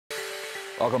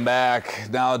Welcome back.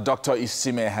 Now, Dr.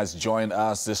 Isima has joined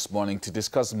us this morning to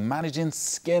discuss managing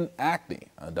skin acne.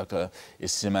 Dr.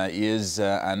 Isima is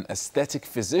an aesthetic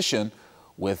physician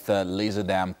with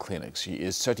Laserderm clinics. She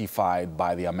is certified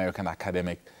by the American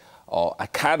Academy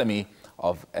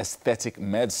of Aesthetic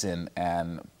Medicine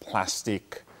and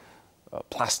Plastic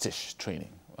Training.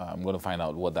 I'm going to find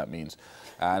out what that means.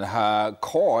 And her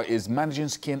core is managing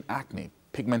skin acne,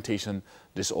 pigmentation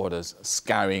disorders,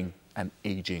 scarring, and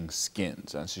aging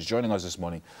skins. And she's joining us this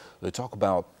morning to talk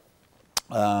about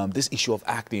this issue of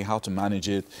acne, how to manage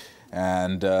it.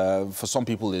 And for some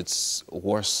people, it's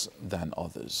worse than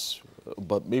others.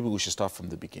 But maybe we should start from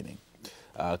the beginning.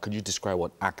 Could you describe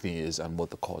what acne is and what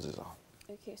the causes are?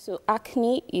 Okay, so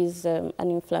acne is an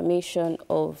inflammation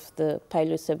of the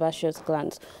pilosebaceous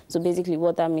glands. So basically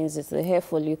what that means is the hair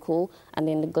follicle and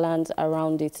then the glands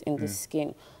around it in the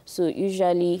skin. So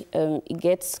usually it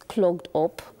gets clogged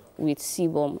up with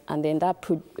sebum, and then that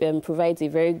provides a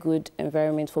very good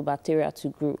environment for bacteria to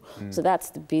grow. So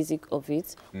that's the basic of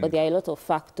it. But there are a lot of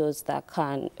factors that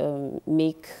can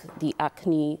make the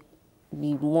acne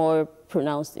be more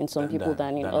pronounced in some people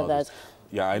than in others.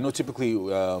 Yeah, I know typically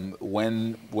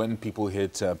when people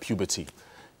hit puberty,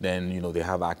 then they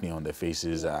have acne on their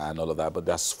faces and all of that. But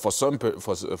that's for certain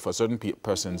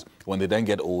persons, when they then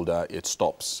get older, it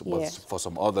stops. But for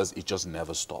some others, it just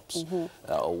never stops.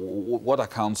 What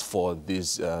accounts for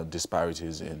these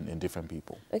disparities in different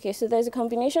people? Okay, so there's a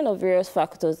combination of various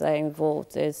factors that are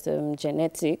involved. There's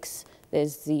genetics.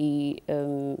 There's the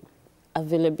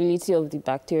availability of the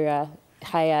bacteria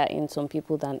higher in some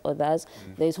people than others.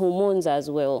 There's hormones as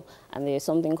well, and there's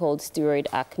something called steroid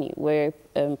acne, where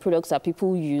products that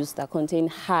people use that contain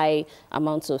high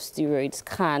amounts of steroids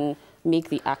can make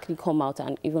the acne come out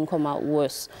and even come out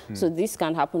worse. So this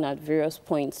can happen at various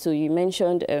points. So you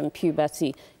mentioned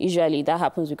puberty. Usually that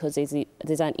happens because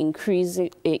there's an increase in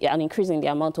the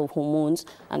amount of hormones,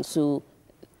 and so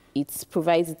it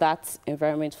provides that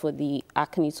environment for the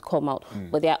acne to come out.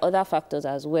 But there are other factors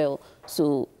as well.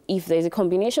 So if there's a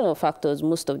combination of factors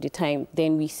most of the time,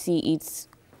 then we see it's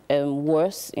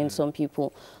worse in some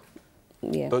people.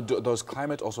 Yeah. But does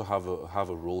climate also have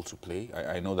a role to play?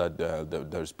 I know that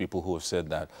there's people who have said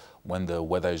that when the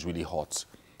weather is really hot,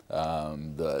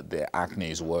 the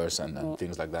acne is worse and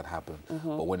things like that happen.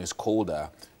 But when it's colder,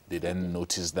 they then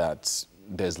notice that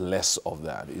there's less of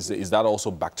that. Is that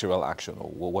also bacterial action,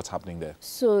 or what's happening there?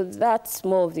 So that's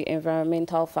more of the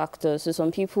environmental factors. So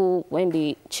some people, when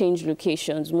they change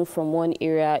locations, move from one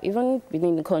area, even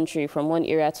within the country, from one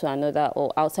area to another,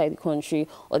 or outside the country,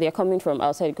 or they're coming from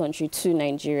outside the country to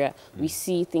Nigeria, we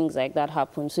see things like that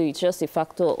happen. So it's just a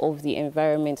factor of the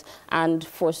environment. And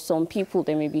for some people,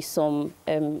 there may be some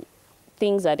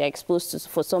things that they're exposed to.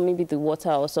 For some, maybe the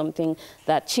water or something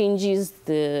that changes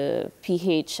the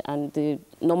pH and the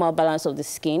normal balance of the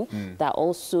skin, that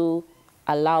also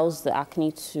allows the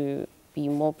acne to be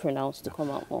more pronounced, to come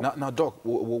out more. Now, Doc,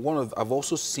 I've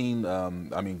also seen,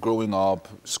 I mean, growing up,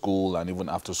 school, and even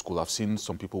after school, I've seen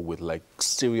some people with like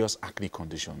serious acne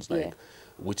conditions, like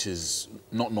which is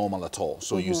not normal at all.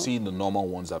 So you see the normal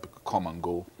ones that come and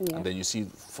go, and then you see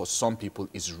for some people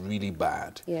it's really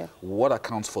bad. What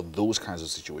accounts for those kinds of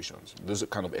situations? Those are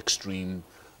kind of extreme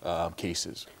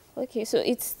cases. Okay, so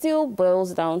it still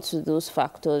boils down to those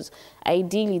factors.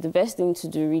 Ideally, the best thing to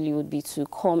do really would be to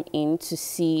come in to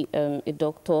see a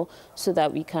doctor so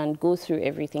that we can go through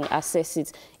everything, assess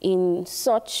it. In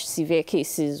such severe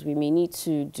cases, we may need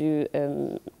to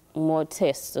do more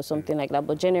tests or something like that,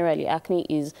 but generally acne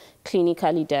is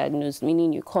clinically diagnosed,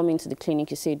 meaning you come into the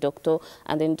clinic, you say doctor,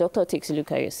 and then doctor takes a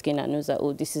look at your skin and knows that,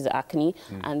 oh, this is acne,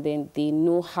 and then they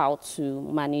know how to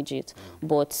manage it.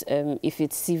 But if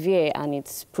it's severe and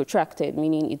it's protracted,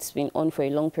 meaning it's been on for a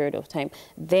long period of time,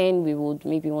 then we would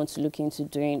maybe want to look into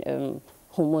doing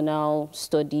hormonal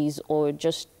studies or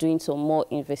just doing some more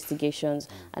investigations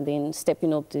and then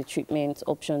stepping up the treatment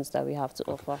options that we have to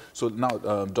offer. So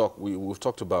now, Doc, we've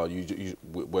talked about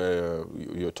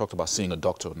you talked about seeing a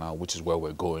doctor now, which is where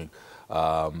we're going.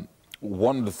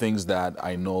 One of the things that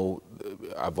I know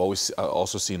I've always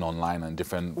also seen online and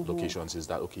different locations is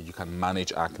that, okay, you can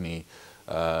manage acne.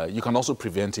 You can also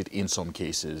prevent it in some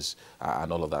cases and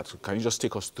all of that. So can you just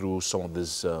take us through some of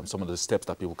the steps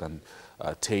that people can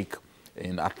take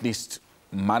in at least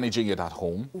managing it at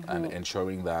home and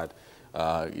ensuring that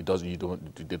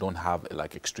they don't have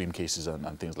like extreme cases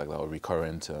and things like that, or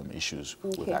recurrent issues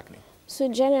with acne? So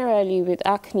generally with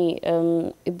acne,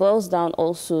 it boils down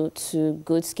also to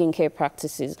good skincare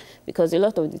practices, because a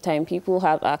lot of the time people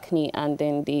have acne and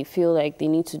then they feel like they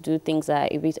need to do things that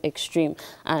are a bit extreme,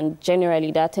 and generally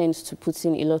that tends to put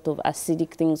in a lot of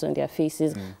acidic things on their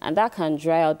faces, and that can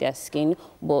dry out their skin,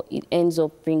 but it ends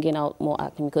up bringing out more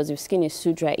acne, because if skin is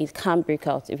too dry, it can break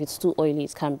out. If it's too oily,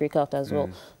 it can break out as well.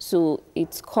 So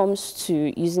it comes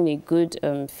to using a good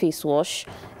face wash.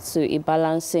 So a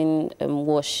balancing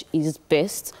wash is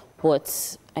best,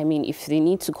 but I mean, if they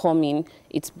need to come in,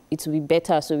 it will be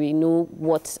better so we know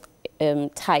what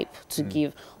type to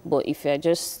give. But if you're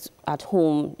just at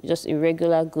home, just a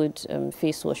regular good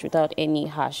face wash without any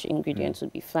harsh ingredients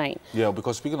would be fine. Yeah,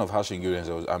 because speaking of harsh ingredients,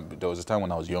 there was a time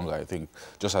when I was younger, I think,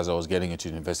 just as I was getting into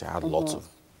university, I had lots of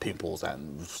pimples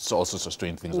and all sorts of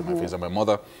strange things on my face. And my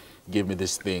mother gave me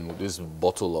this thing, this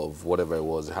bottle of whatever it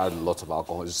was. It had lots of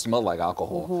alcohol. It smelled like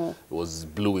alcohol. It was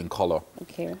blue in color.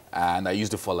 Okay. And I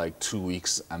used it for like 2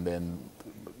 weeks, and then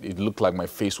it looked like my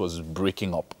face was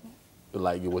breaking up.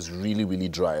 Like it was really, really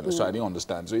dry. So I didn't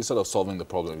understand. So instead of solving the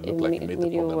problem, it looked like it made the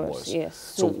problem worse. Yes.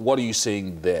 So what are you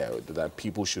saying there? That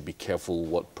people should be careful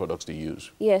what products they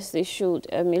use? Yes, they should.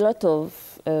 A lot of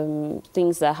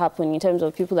things that happen in terms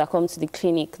of people that come to the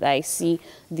clinic that I see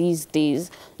these days,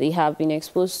 they have been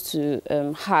exposed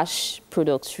to harsh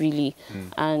products really,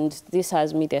 and this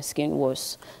has made their skin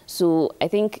worse. So I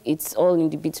think it's all in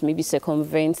the bit to maybe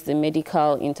circumvent the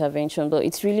medical intervention, but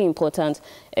it's really important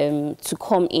to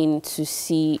come in to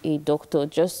see a doctor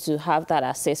just to have that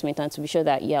assessment and to be sure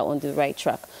that you're on the right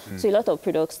track. So a lot of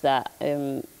products that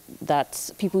that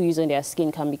people use on their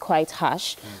skin can be quite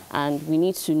harsh, and we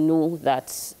need to know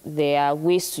that there are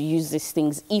ways to use these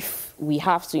things if we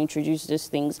have to introduce these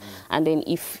things, and then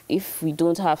if we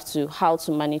don't have to, how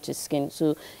to manage the skin.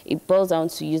 So it boils down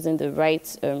to using the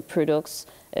right products,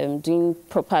 doing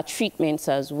proper treatments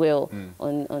as well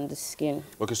on the skin.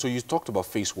 Okay, so you talked about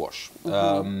face wash.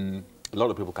 A lot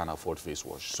of people can't afford face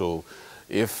wash. So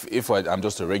if I'm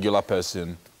just a regular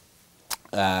person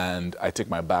and I take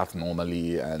my bath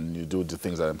normally and you do the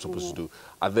things that I'm supposed to do,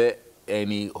 are there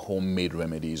any homemade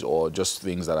remedies or just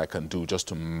things that I can do just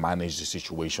to manage the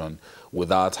situation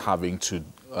without having to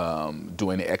do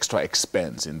any extra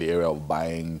expense in the area of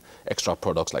buying extra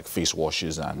products like face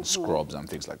washes and scrubs and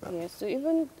things like that? Yeah, so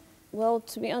even, well,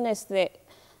 to be honest, there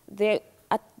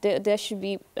should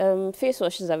be face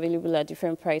washes available at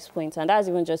different price points, and that's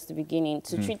even just the beginning.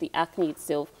 To treat the acne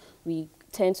itself, we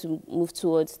tend to move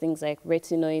towards things like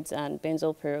retinoids and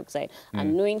benzoyl peroxide,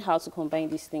 and knowing how to combine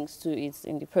these things too is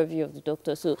in the purview of the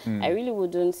doctor. So I really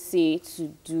wouldn't say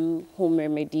to do home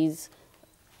remedies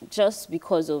just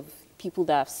because of people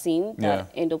that I've seen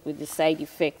that end up with the side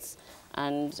effects.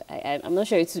 And I'm not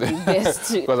sure it would be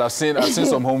best to... Because I've seen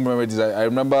some home remedies. I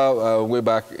remember way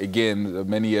back again,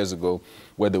 many years ago,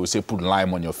 where they would say put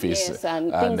lime on your face. Yes,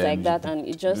 and things like that, and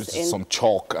it just... Some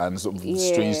chalk and some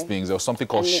strange things. There was something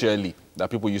called Shirley that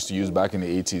people used to use back in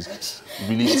the 80s.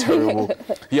 Really terrible.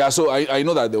 Yeah, so I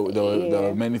know that there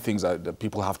are many things that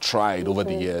people have tried over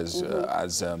the years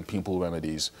as pimple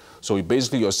remedies. So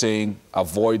basically you're saying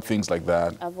avoid things like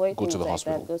that. Go to the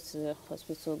hospital. Go to the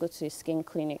hospital, go to a skin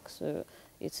clinic. So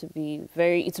it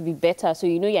would be better. So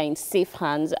you know you're in safe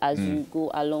hands as you go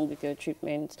along with your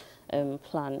treatment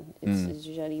plan. It's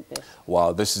usually best.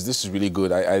 Wow, this is really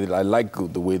good. I like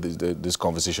the way this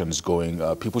conversation is going.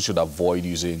 People should avoid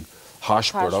using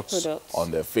harsh products on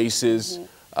their faces.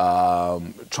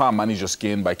 Try and manage your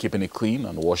skin by keeping it clean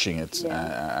and washing it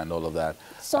and all of that.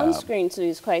 Sunscreen too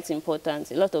is quite important.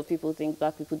 A lot of people think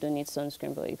black people don't need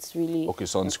sunscreen, but it's really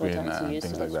sunscreen and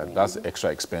things like that. That's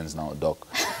extra expense now, Doc.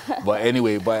 But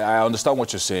anyway, I understand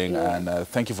what you're saying, and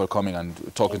thank you for coming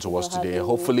and talking to us today.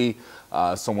 Hopefully,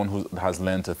 someone who has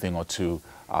learned a thing or two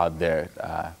out there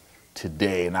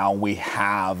today. Now we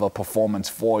have a performance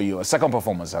for you, a second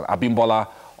performance, Abimbola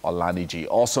Olaniji,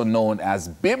 also known as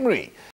Bimri.